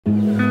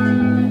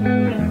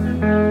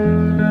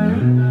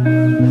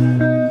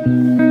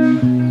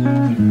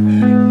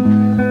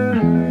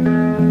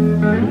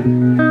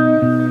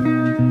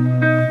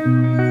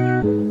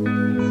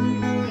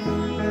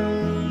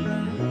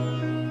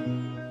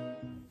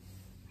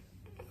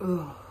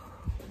Oh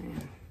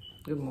man,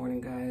 good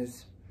morning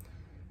guys.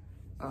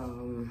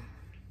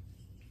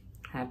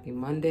 Happy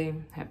Monday,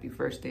 happy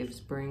first day of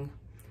spring.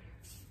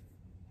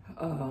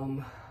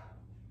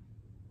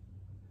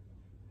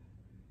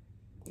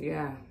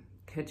 Yeah,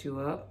 catch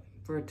you up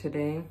for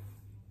today.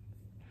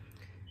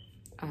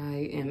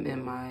 I am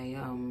in my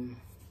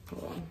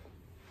hold on,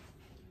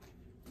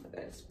 I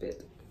gotta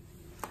spit.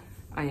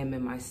 I am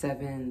in my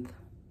 7th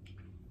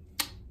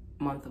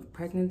month of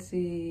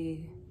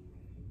pregnancy,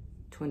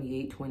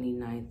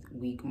 29th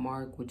week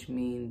mark, which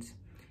means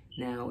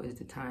now is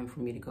the time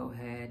for me to go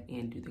ahead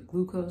and do the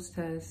glucose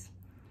test.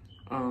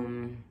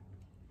 I'm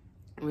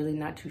really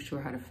not too sure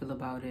how to feel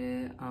about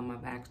it.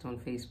 I've asked on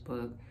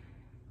Facebook,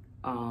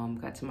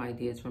 got some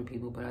ideas from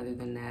people, but other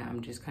than that,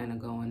 I'm just kind of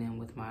going in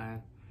with my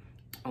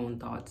own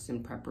thoughts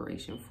in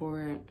preparation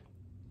for it.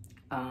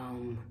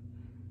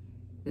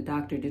 The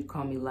doctor did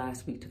call me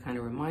last week to kind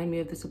of remind me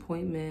of this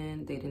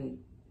appointment. They didn't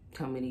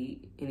tell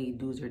me any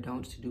do's or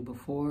don'ts to do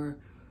before,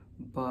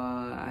 but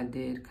I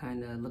did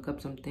kind of look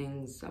up some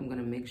things. I'm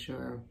gonna make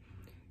sure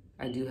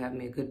I do have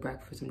me a good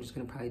breakfast. I'm just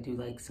gonna probably do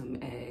like some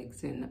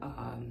eggs and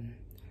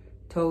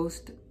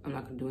toast. I'm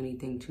not gonna do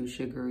anything too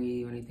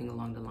sugary or anything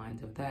along the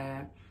lines of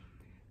that.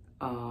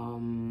 So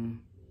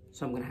I'm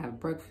gonna have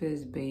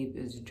breakfast. Babe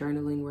is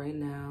journaling right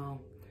now,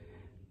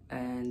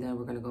 and then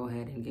we're gonna go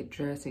ahead and get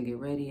dressed and get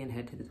ready and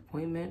head to this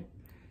appointment.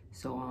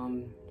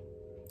 So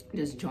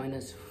just join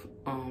us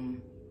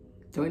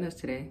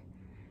today,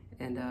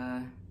 and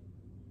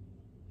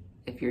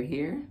if you're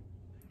here,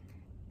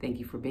 thank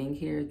you for being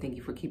here. Thank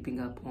you for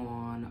keeping up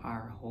on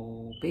our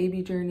whole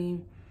baby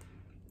journey.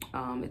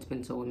 It's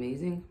been so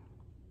amazing.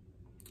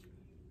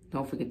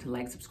 Don't forget to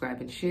like,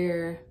 subscribe, and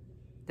share.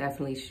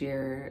 Definitely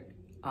share,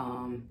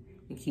 and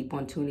keep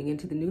on tuning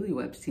into the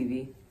Newlyweds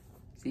TV.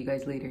 See you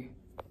guys later.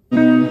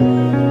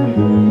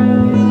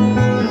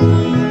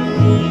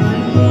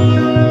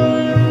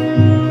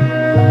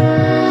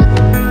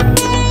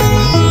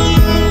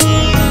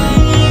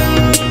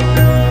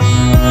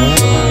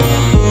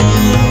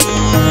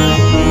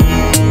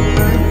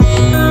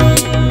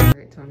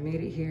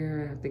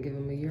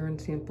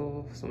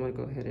 Sample, so I'm gonna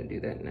go ahead and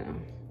do that now.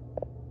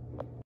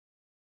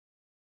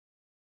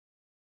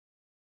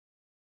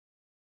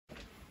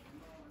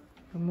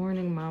 Good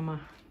morning, Mama.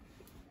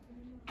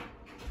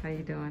 How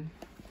you doing?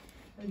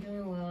 I'm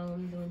doing well.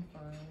 I'm doing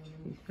fine.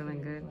 You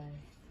feeling good?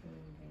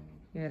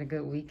 You had a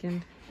good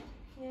weekend?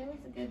 Yeah, it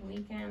was a good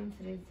weekend.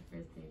 Today's the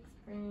first day of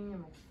spring.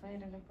 I'm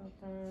excited about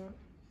that.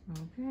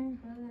 Okay.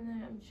 Other than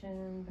that, I'm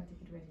chilling. About to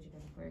get ready to go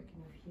to work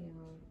in a few.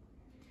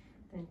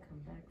 Then come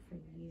back for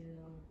you.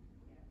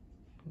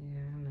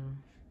 Yeah, I know.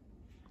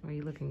 Well,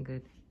 you looking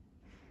good.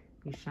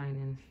 You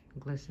shining,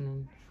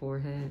 glistening,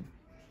 forehead,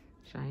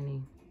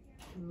 shiny.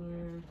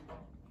 Yeah.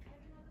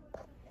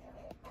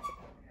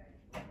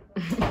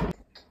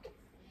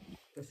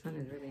 The sun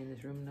is really in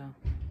this room now.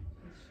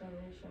 It's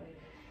shiny.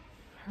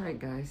 All right,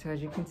 guys,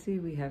 as you can see,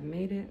 we have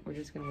made it. We're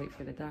just gonna wait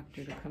for the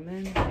doctor to come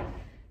in,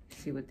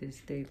 see what this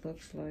day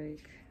looks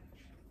like.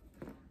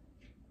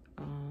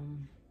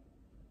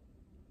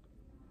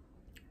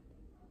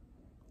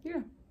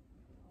 Yeah,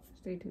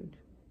 stay tuned.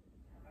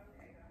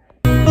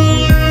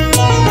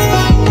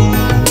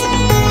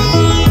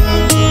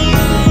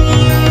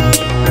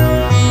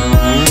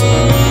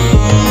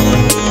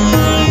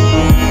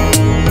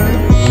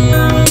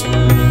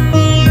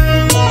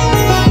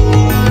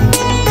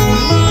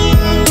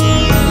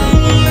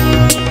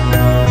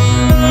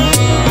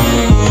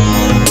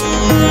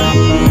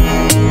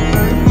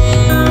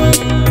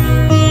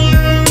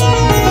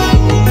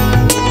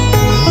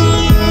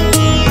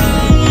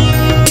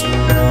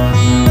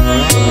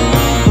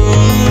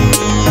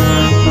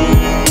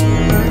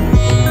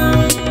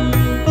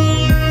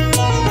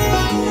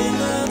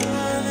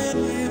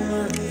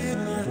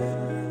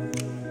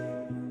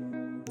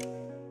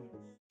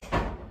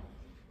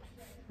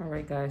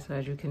 Alright guys, so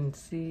as you can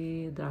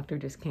see, the doctor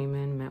just came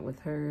in, met with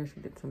her, she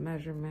did some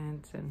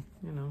measurements and,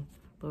 you know,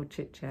 a little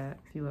chit chat,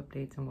 a few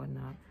updates and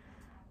whatnot.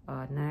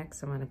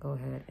 Next, I'm gonna go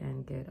ahead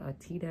and get a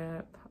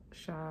Tdap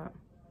shot,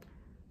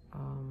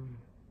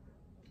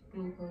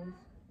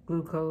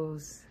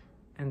 glucose,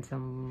 and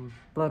some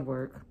blood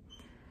work.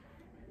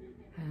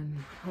 And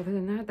other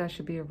than that, that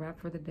should be a wrap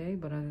for the day,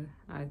 but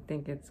I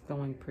think it's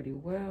going pretty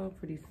well,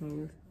 pretty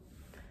smooth.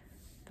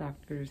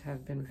 Doctors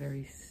have been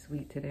very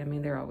sweet today. I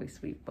mean, they're always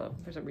sweet, but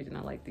for some reason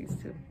I like these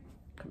two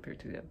compared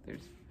to the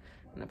others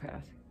in the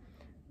past.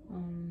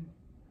 And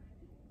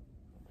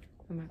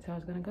that's how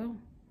it's gonna go.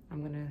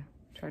 I'm gonna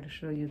try to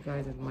show you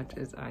guys as much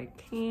as I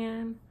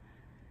can.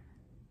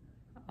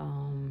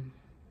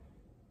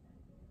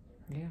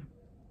 Yeah,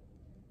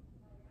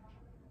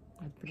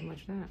 that's pretty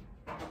much that.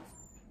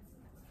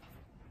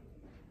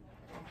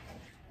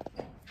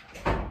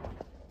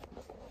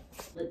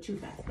 Too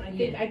fast, but I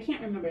think I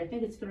can't remember. I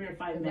think it's 3 or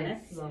 5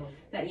 minutes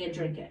that you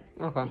drink it.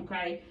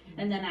 Okay.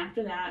 And then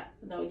after that,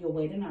 though, you'll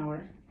wait an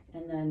hour,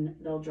 and then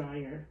they'll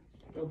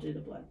do the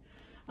blood.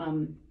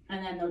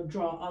 and then they'll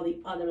draw all the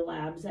other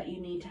labs that you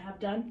need to have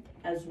done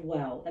as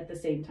well at the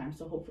same time.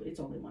 So hopefully it's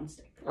only one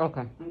stick.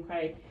 Okay.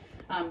 Okay.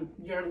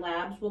 Your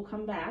labs will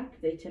come back.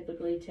 They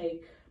typically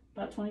take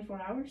about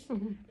 24 hours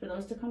for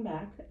those to come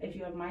back. If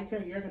you have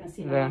MICA, you're going to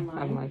see them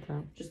online. I like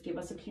that. Just give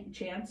us a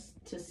chance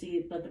to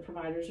see, let the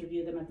providers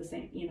review them at the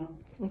same, you know.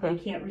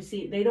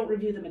 Okay. They don't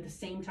review them at the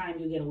same time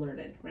you get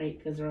alerted, right?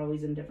 Because they're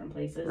always in different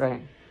places.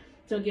 Right.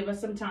 So give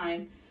us some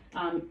time,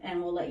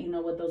 and we'll let you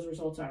know what those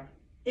results are.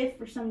 If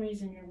for some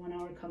reason your 1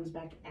 hour comes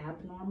back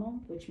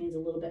abnormal, which means a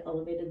little bit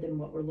elevated than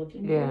what we're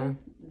looking for,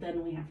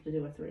 then we have to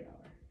do a 3 hour.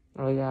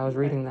 Oh yeah, I was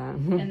reading that.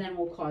 And then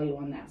we'll call you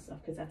on that stuff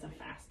because that's a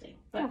fasting.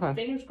 But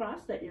fingers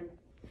crossed that your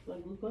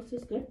blood glucose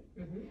is good.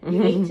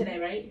 You ate today,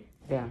 right?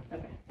 Yeah.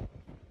 Okay.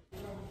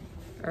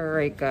 All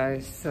right,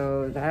 guys.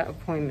 So that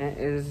appointment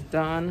is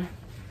done.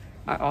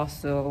 I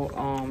also,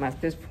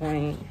 at this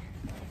point,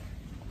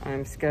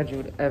 I'm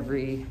scheduled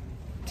every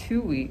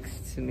 2 weeks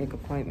to make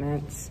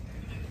appointments.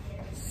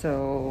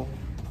 So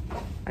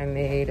I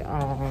made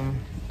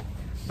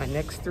my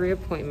next 3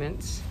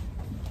 appointments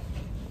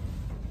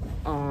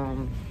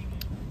from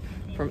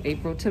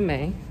April to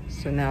May.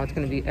 So now it's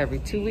going to be every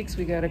 2 weeks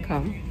we got to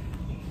come.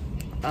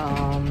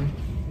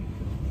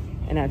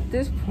 And at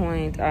this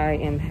point, I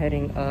am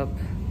heading up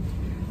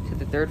to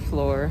the 3rd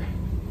floor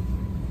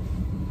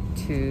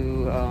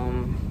to,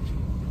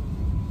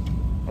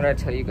 what did I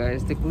tell you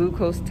guys? The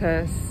glucose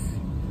test,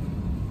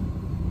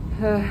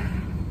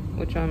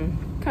 which I'm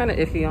kind of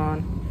iffy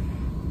on.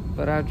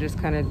 But I'll just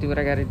kind of do what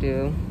I got to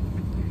do.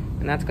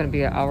 And that's going to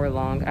be an hour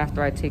long.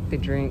 After I take the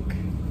drink,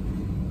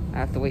 I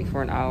have to wait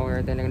for an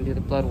hour. Then they're going to do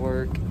the blood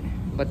work.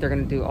 But they're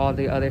going to do all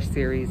the other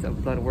series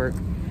of blood work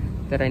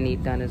that I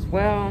need done as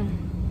well.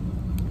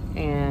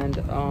 And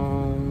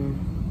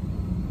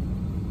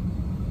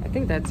I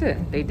think that's it.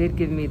 They did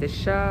give me the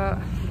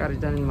shot. Got it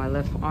done in my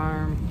left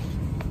arm.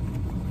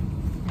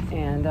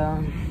 And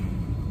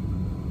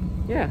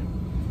yeah.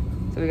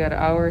 So we got an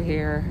hour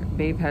here.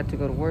 Babe had to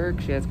go to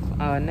work. She has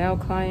nail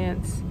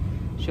clients.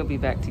 She'll be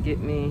back to get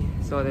me.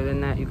 So other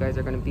than that, you guys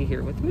are going to be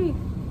here with me.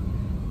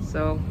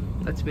 So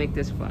let's make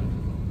this fun.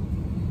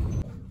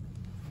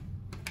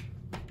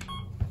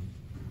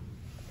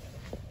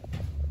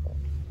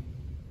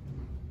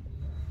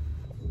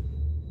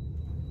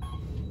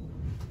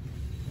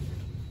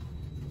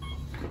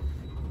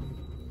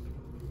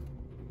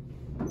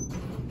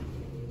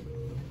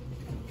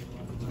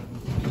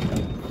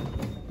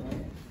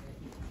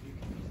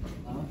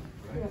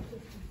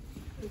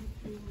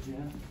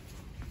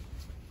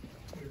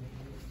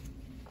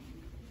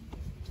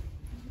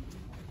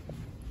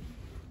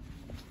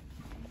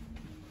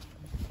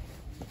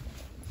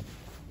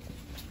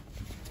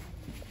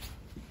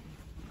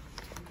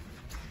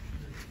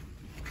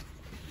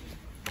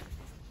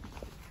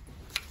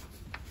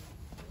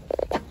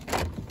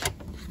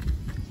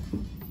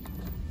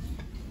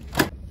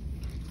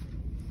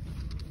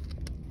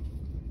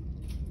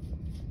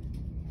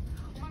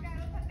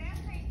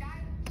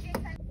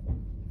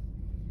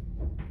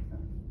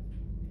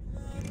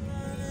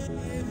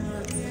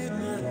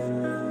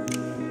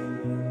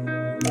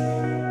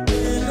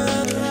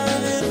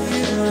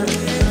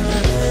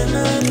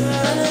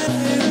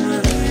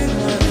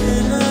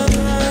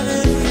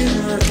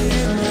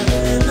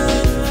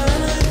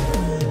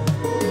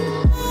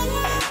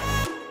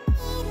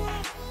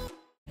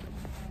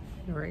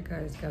 Alright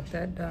guys, got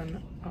that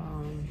done.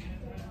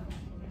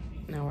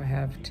 Now I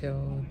have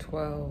till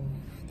 12,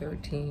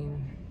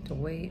 13 to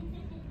wait.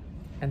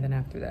 And then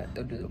after that,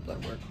 they'll do the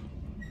blood work.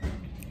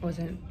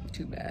 Wasn't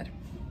too bad.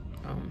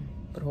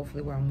 But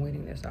hopefully while I'm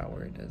waiting this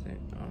hour, it doesn't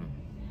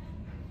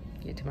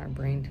get to my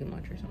brain too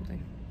much or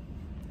something.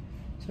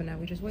 So now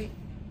we just wait.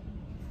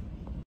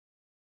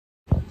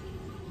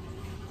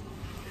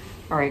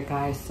 Alright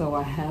guys, so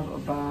I have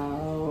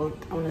about,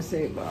 I want to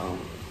say about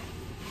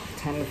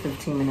 10 to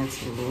 15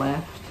 minutes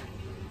left.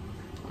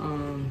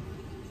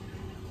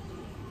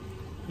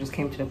 Just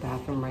came to the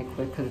bathroom right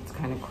quick because it's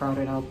kind of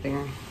crowded out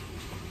there.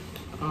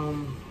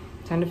 10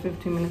 to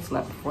 15 minutes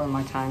left before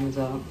my time is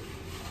up.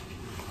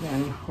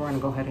 Then we're gonna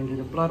go ahead and do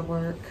the blood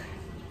work.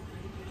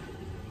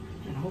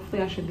 And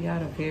hopefully I should be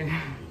out of here.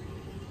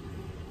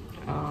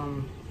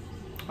 I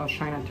was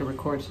trying not to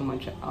record so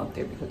much out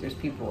there because there's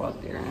people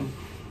out there, and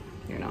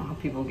you know how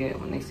people get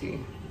when they see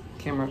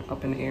camera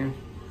up in the air.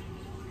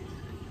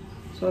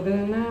 So other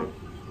than that,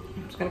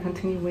 I'm just gonna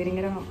continue waiting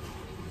it out.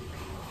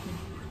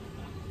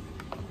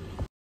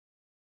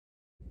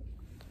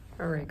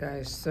 All right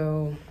guys,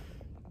 so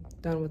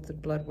done with the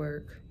blood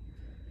work,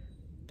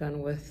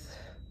 done with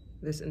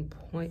this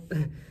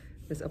appointment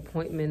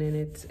in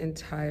its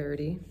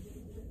entirety.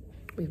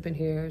 We've been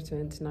here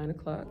since 9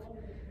 o'clock.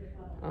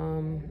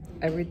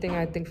 Everything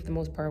I think for the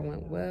most part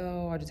went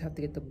well. I just have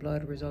to get the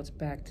blood results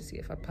back to see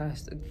if I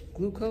passed the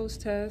glucose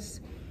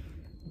test.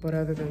 But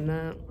other than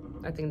that,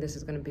 I think this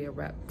is gonna be a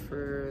wrap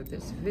for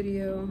this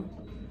video.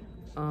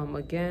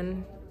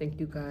 Again, thank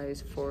you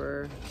guys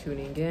for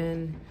tuning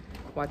in.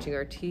 watching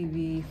our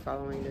TV,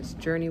 following this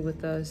journey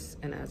with us.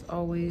 And as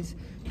always,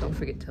 don't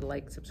forget to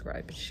like,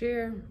 subscribe, and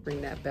share.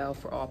 Ring that bell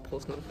for all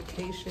post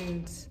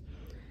notifications.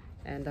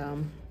 And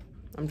I'm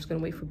just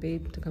gonna wait for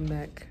Babe to come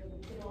back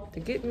to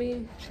get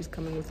me. She's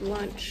coming with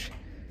lunch,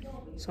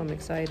 so I'm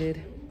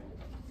excited.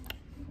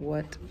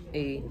 What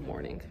a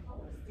morning.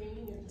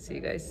 See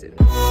you guys soon.